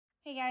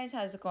Hey guys,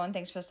 how's it going?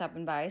 Thanks for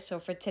stopping by. So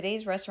for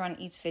today's Restaurant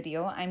Eats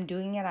video, I'm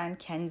doing it on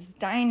Ken's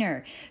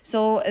Diner.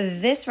 So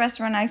this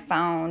restaurant I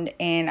found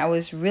and I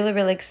was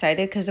really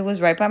excited because it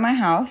was right by my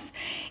house.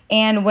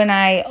 And when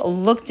I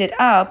looked it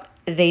up,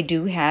 they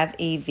do have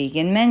a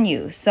vegan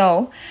menu.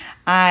 So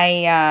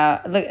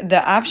I look,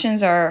 the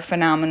options are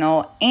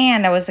phenomenal,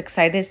 and I was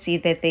excited to see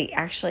that they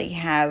actually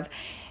have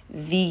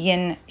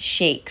vegan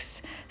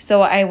shakes.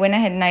 So I went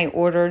ahead and I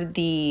ordered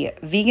the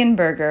vegan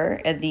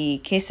burger,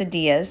 the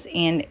quesadillas,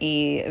 and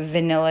a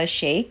vanilla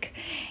shake.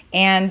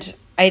 And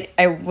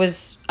I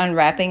was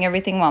unwrapping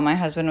everything while my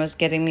husband was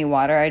getting me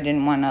water. I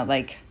didn't want to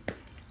like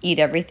eat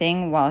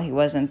everything while he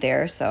wasn't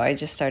there, so I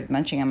just started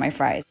munching on my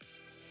fries.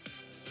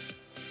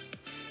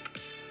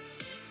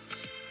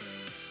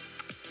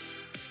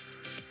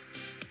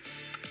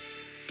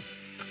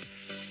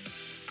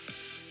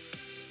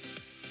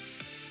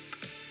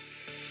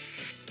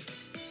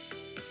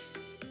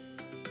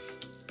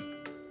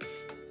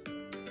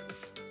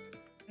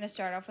 I'm gonna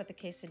start off with the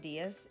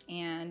quesadillas,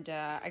 and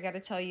I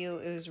gotta tell you,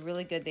 it was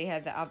really good. They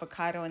had the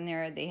avocado in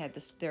there, they had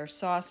their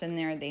sauce in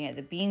there, they had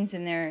the beans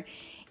in there.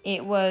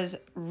 It was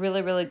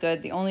really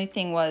good. The only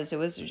thing was, it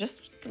was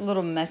just a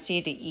little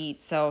messy to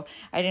eat, so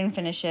I didn't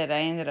finish it. I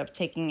ended up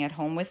taking it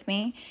home with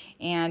me,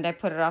 and I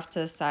put it off to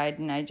the side,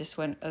 and I just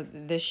went,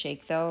 this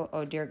shake though,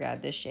 oh dear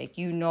God, this shake.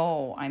 You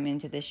know I'm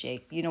into this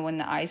shake. You know when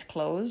the eyes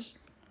close?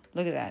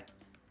 Look at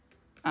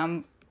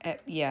that.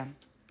 Yeah.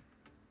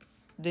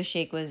 The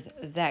shake was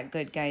that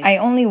good, guys. I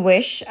only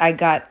wish I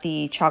got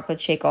the chocolate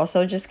shake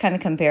also, just kind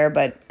of compare,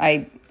 but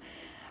I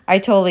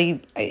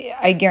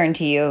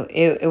guarantee you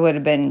it would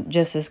have been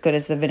just as good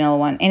as the vanilla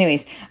one.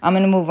 Anyways, I'm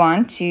going to move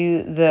on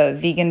to the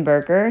vegan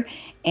burger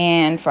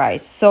and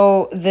fries.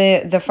 So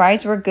the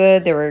fries were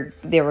good. They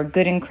were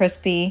good and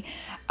crispy.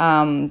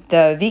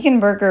 The vegan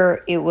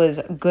burger, it was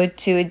good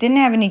too. It didn't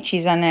have any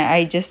cheese on it.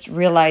 I just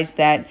realized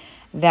that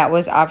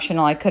was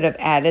optional. I could have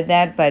added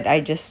that, but I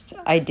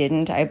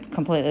didn't. I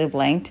completely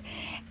blanked.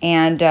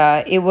 And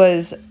it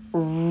was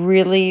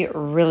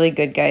really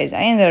good, guys.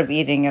 I ended up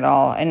eating it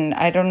all. And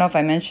I don't know if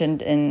I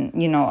mentioned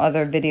in,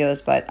 other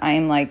videos, but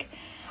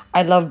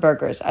I love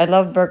burgers. I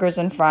love burgers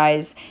and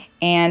fries.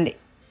 And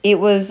it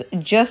was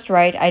just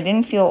right. I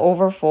didn't feel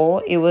over full.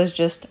 It was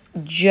just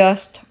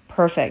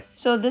perfect.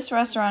 So this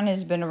restaurant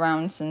has been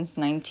around since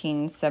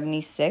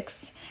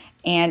 1976.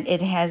 And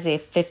it has a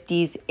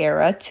 50s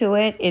era to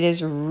it. It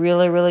is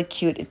really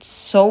cute. It's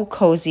so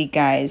cozy,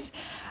 guys.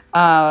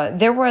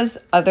 There was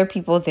other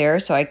people there,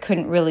 so I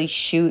couldn't really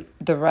shoot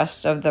the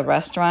rest of the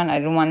restaurant. I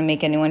didn't want to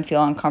make anyone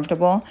feel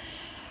uncomfortable.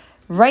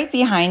 Right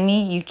behind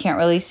me, you can't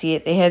really see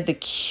it, they had the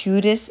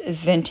cutest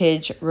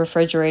vintage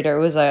refrigerator.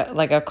 It was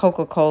like a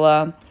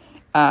Coca-Cola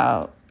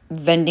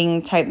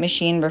vending type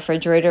machine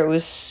refrigerator. It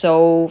was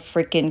so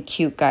freaking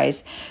cute,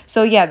 guys.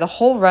 So yeah, the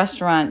whole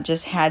restaurant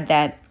just had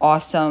that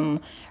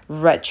awesome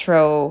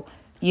retro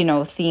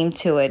theme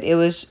to it. It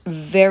was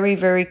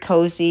very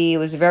cozy. It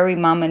was very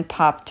mom and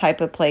pop type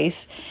of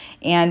place,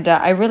 and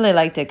I really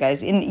liked it,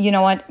 guys. And you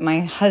know what, my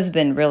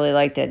husband really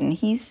liked it, and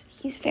he's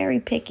very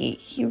picky.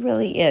 He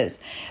really is.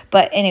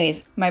 But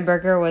anyways, my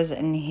burger was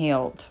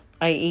inhaled.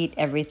 I ate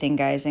everything,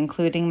 guys,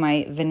 including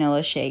my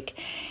vanilla shake.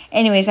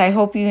 Anyways, I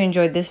hope you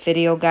enjoyed this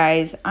video,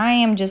 guys. I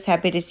am just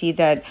happy to see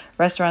that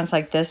restaurants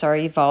like this are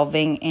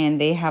evolving and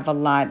they have a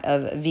lot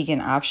of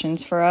vegan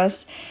options for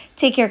us.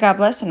 Take care, God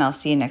bless, and I'll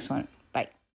see you next one.